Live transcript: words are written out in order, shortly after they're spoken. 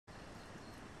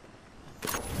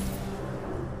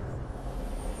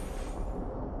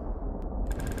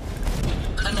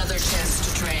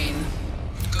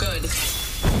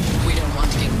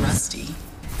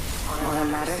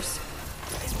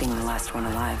last one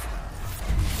alive.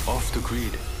 Off the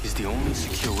grid is the only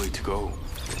secure way to go.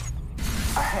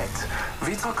 Ahead,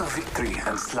 we talk of victory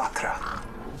and slaughter.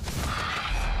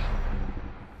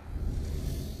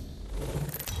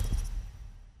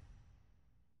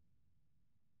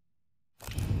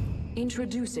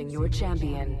 Introducing your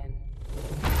champion.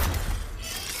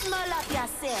 Small up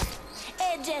yourself.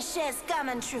 AJ Shed's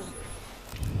coming true.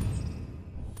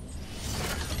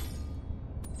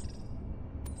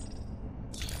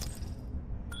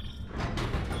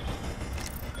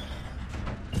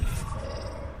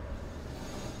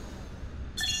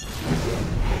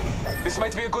 This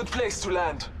might be a good place to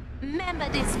land. Remember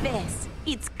this base.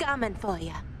 It's coming for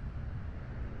you.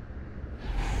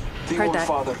 The Heard Old that.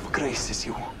 Father graces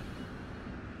you.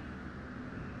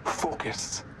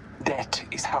 Focus. That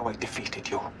is how I defeated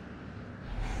you.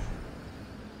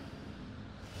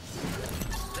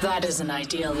 That is an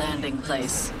ideal landing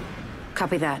place.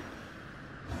 Copy that.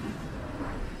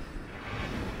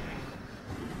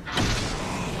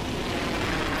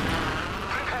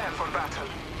 Prepare for battle.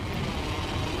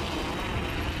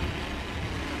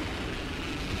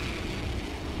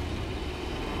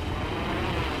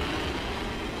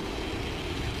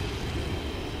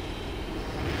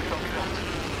 Copy that.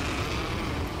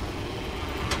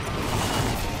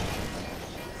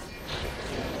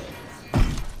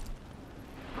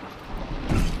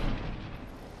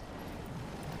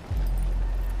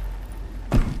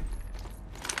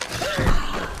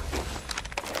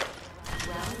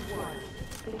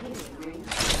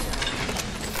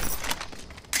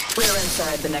 We're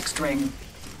inside the next ring.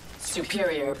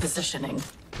 Superior positioning.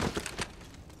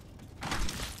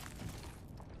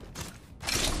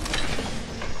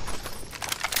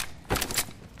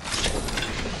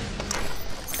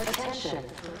 Attention.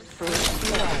 First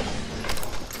blood.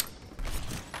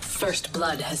 First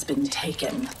blood has been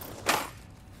taken.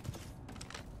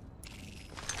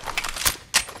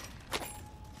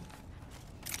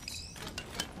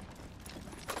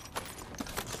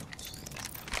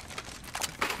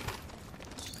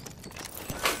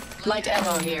 Light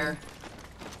ammo here.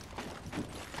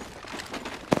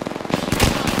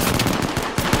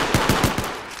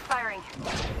 Firing.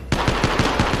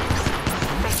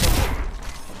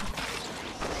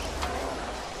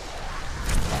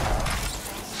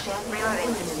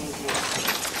 Reloading.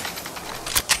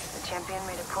 The champion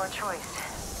made a poor choice.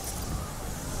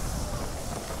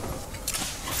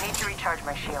 Need to recharge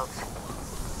my shields.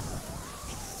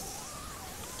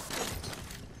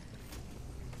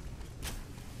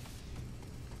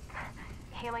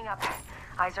 Healing up.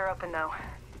 Eyes are open though.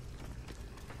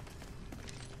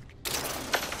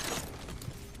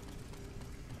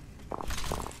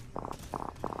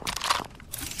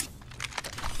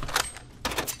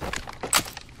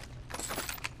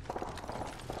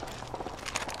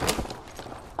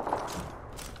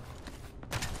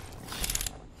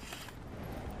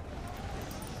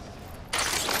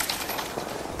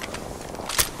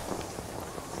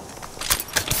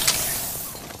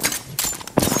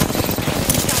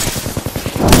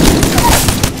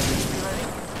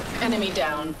 Enemy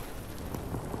down.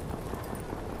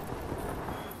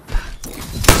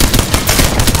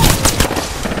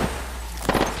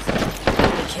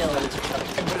 Enemy killed.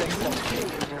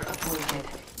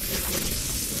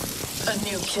 A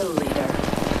new kill leader.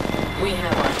 We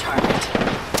have our target.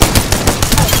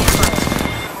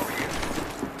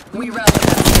 We rally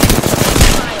up.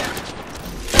 Fire.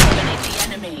 Eliminate the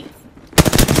enemy.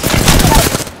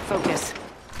 Focus.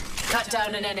 Cut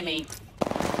down an enemy.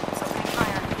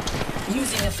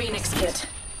 Using a Phoenix kit.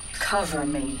 Cover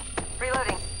me.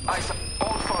 Reloading. Eyes up.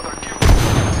 Old Father, kill.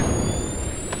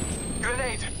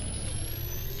 Grenade.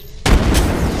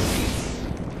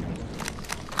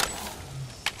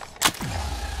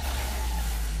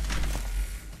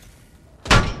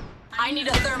 I need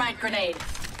a thermite grenade.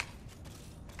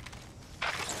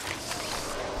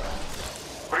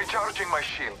 Recharging my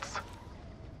shields.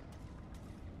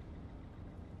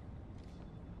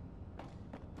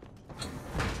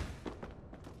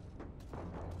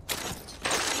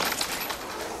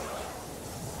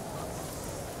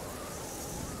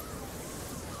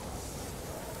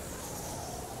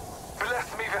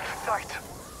 Bless me with sight.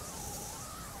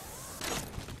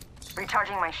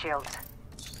 Recharging my shields.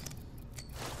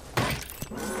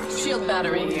 Shield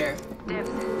battery here.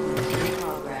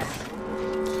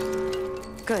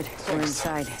 Good. We're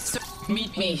inside.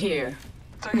 Meet me here.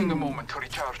 Taking a moment to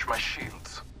recharge my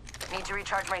shields. Need to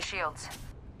recharge my shields.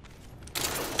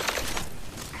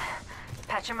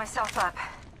 Patching myself up.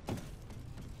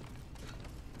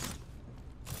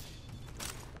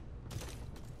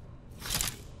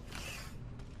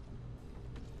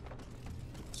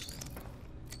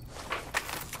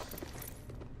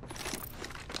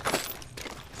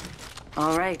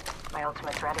 All right. My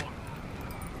ultimate's ready.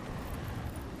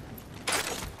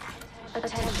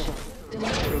 Attention.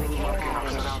 Delivering care Marking our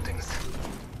package. surroundings.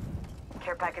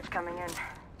 Care package coming in.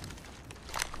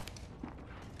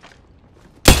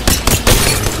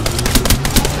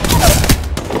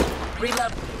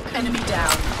 Reload. Enemy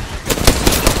down.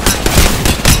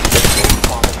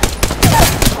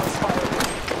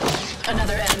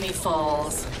 Another enemy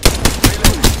falls.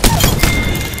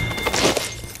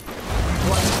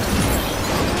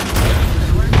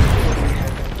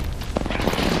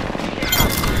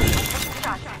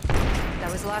 Shot. That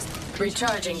was the last.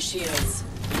 Recharging shields.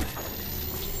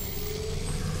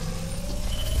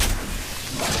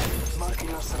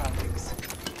 Marking our surroundings.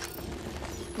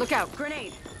 Look out!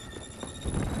 Grenade!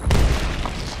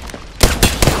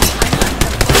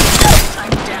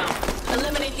 I'm down.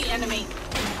 Eliminate the enemy.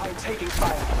 I'm taking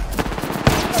fire.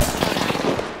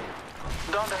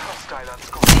 Down the hostile on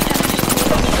scope.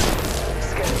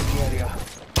 Scanning the area.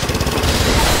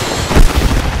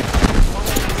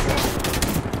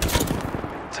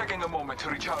 Taking a moment to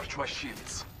recharge my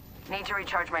shields. Need to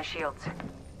recharge my shields.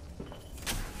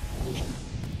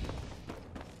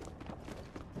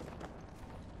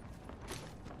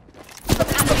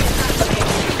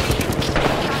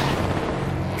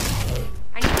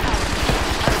 I need help.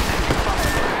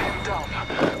 I am down,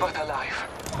 but alive.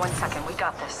 1 second, we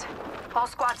got this. All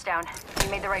squads down. We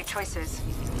made the right choices.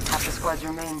 Half the squads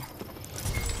remain.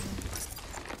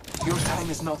 Your time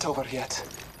is not over yet.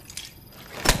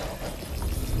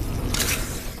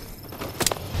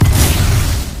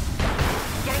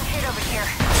 Getting hit over here.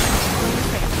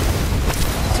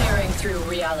 Tearing through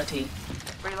reality.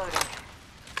 Reloading.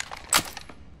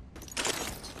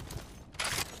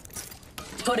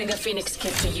 Putting a Phoenix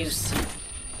kit to use.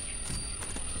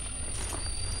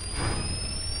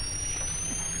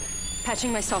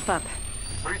 Patching myself up.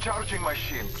 Recharging my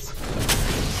shields.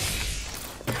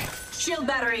 Shield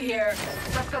battery here.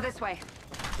 Let's go this way.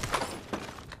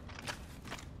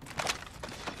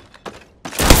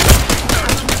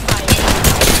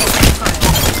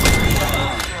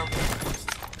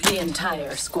 The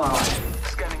entire squad.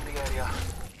 Scanning the area.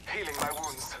 Healing my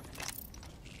wounds.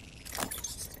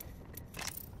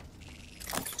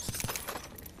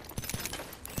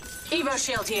 Evo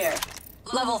shield here.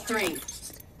 Level 3.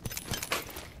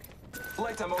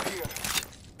 Light ammo here.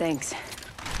 Thanks.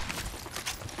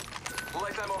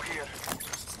 Light ammo here.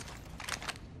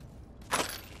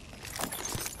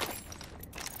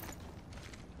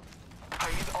 I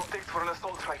need updates for an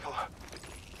assault rifle.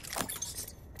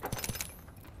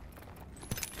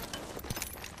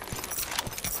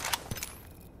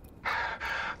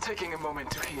 Taking a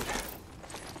moment to heal.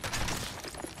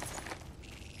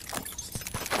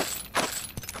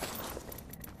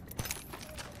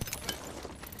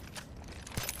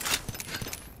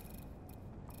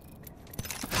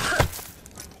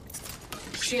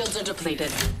 Shields are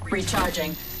depleted.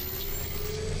 Recharging.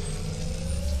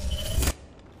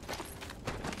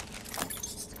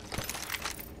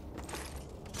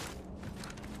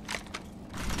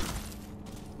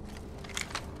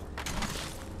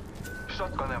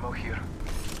 Shotgun ammo here.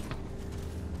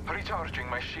 Recharging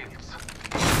my shields.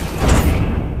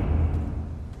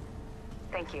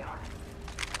 Thank you.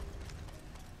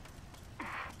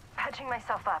 Patching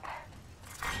myself up.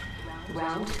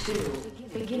 Round 2.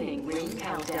 Beginning ring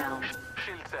countdown.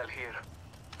 Shield cell here.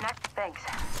 Next, thanks.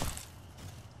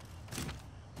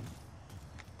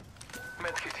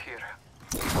 Medkit here.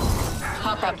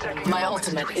 Hop up. My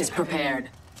ultimate is prepared.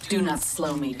 Do not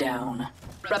slow me down.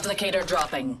 Replicator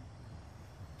dropping.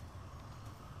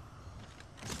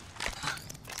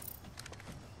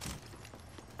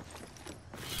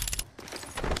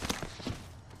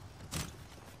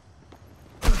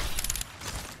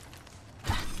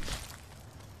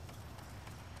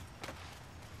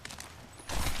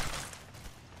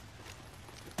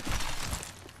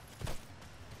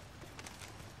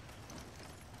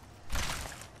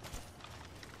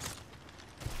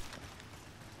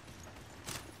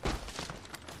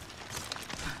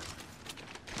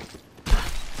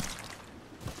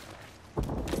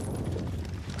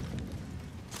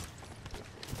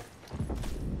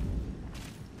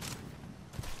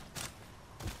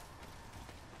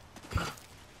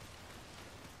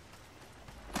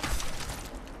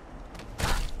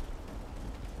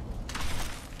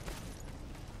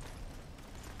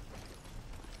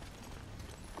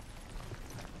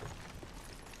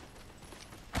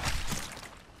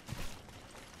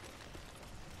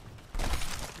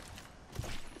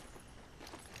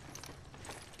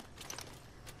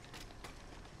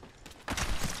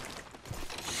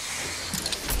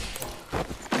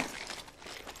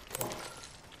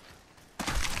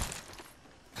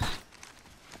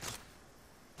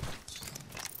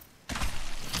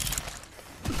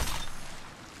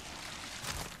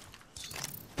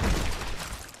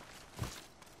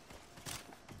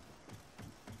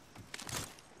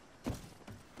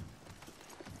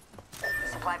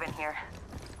 alive in here.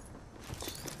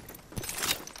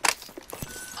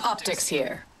 Optics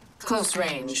here. Close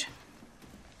range.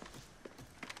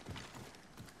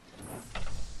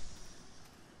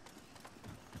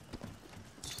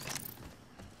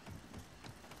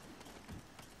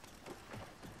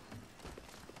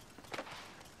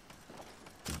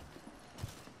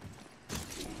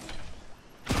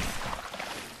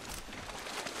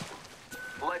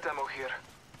 Light ammo here.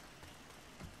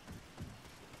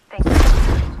 Thank you.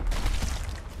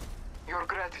 Your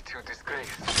gratitude is great.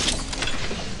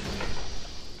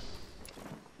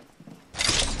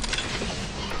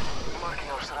 Marking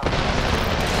our surroundings.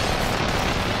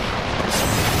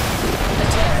 The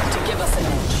tear to give us an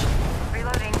edge.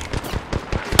 Reloading.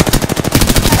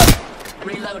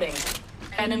 Reloading.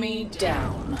 Enemy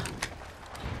down.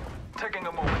 Taking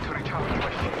a moment to recharge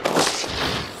my shield.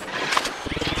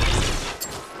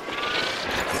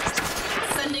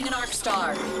 Sending an arc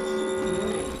star.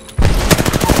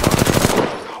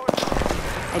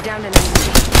 I downed an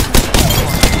enemy.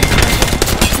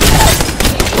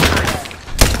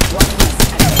 One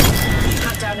less enemy.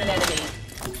 Cut down an enemy.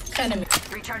 Enemy.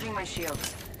 Recharging my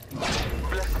shields.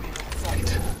 Bless me with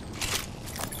sight.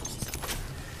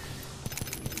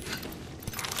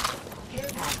 Care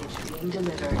package being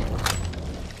delivered.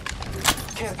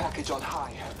 Care package on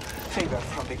high. Favor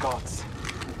from the gods.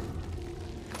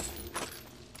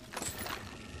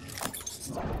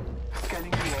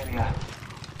 Scanning the area.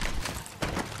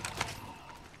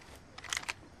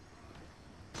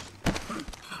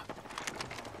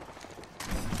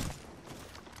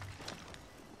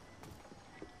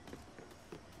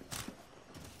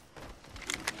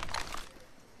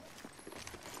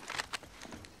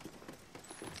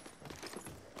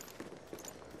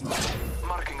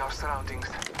 Marking our surroundings.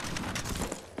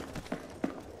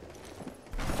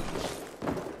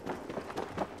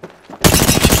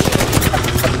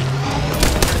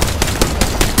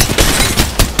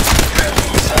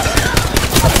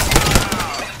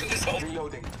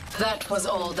 Reloading. That was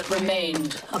all that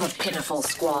remained of a pitiful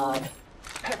squad.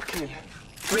 Pep kill.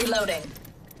 Reloading.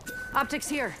 Optics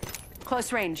here.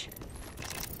 Close range.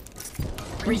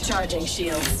 Recharging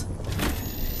shields.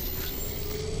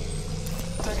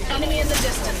 Taking a Enemy in the my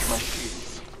distance.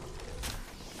 shields.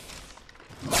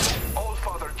 All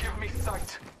Father, give me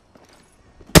sight.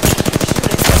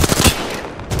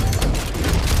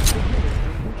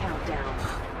 Countdown.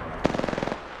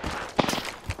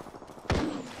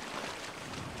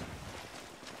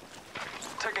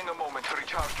 Taking a moment to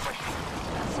recharge my shield.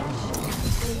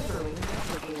 Delivering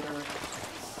replicator.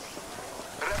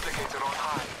 Replicator on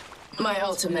high. My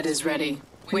ultimate is ready.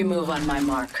 We move on my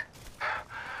mark.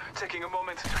 Taking a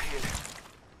moment to heal.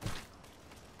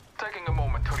 Taking a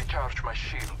moment to recharge my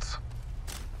shields.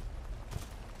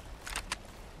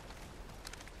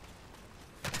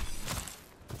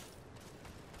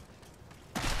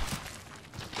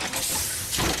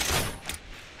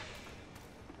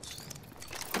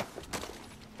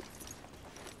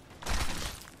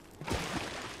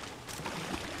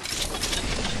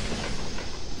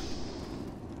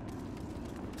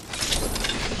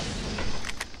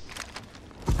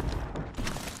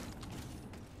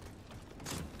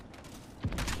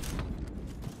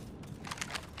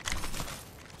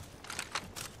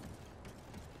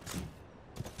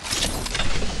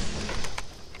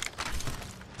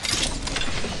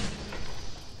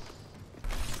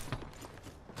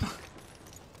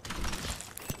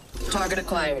 Target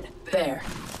acquired. There.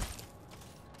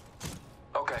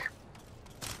 Okay.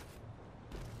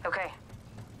 Okay.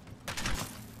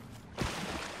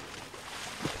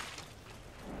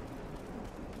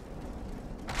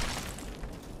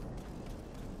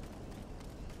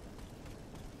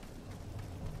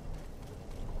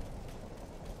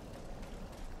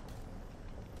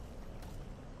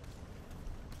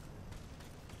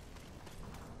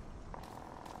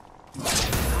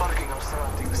 Marking our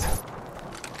surroundings.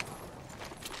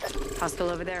 Hostile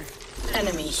over there.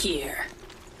 Enemy here.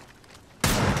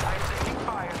 I'm taking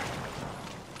fire.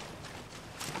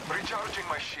 Recharging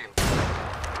my shield.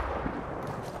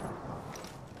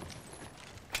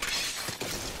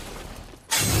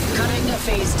 Cutting a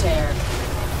phase tear.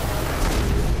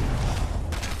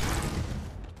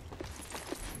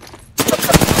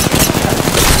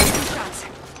 Shots.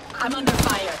 I'm under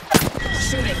fire.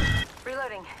 Shooting.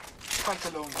 Reloading. Fight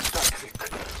alone, die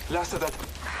quick. Last of that.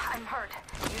 I'm hurt.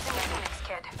 Using a Phoenix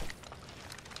kit.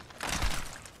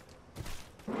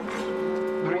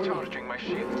 Recharging my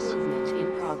shields. Movement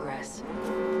in progress.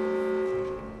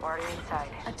 Already inside.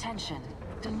 Attention.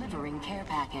 Delivering care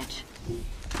package.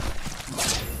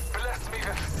 Bless me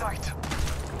with sight.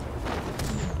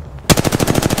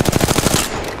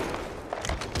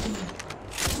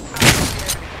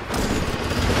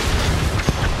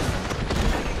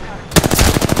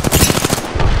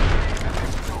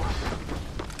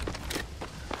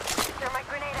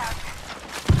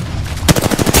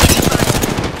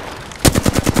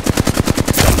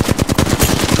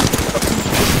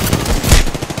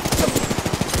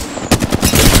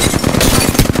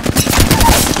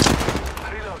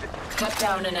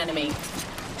 an enemy. I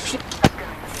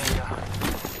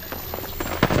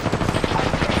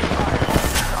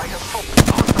have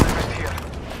hostile here.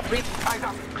 I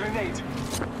have grenade.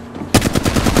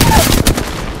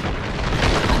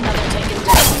 Another taken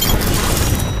down.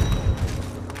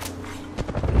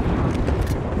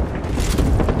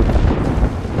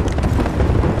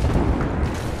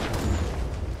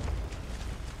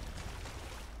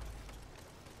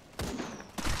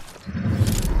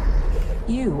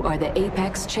 You are the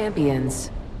Apex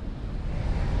champions.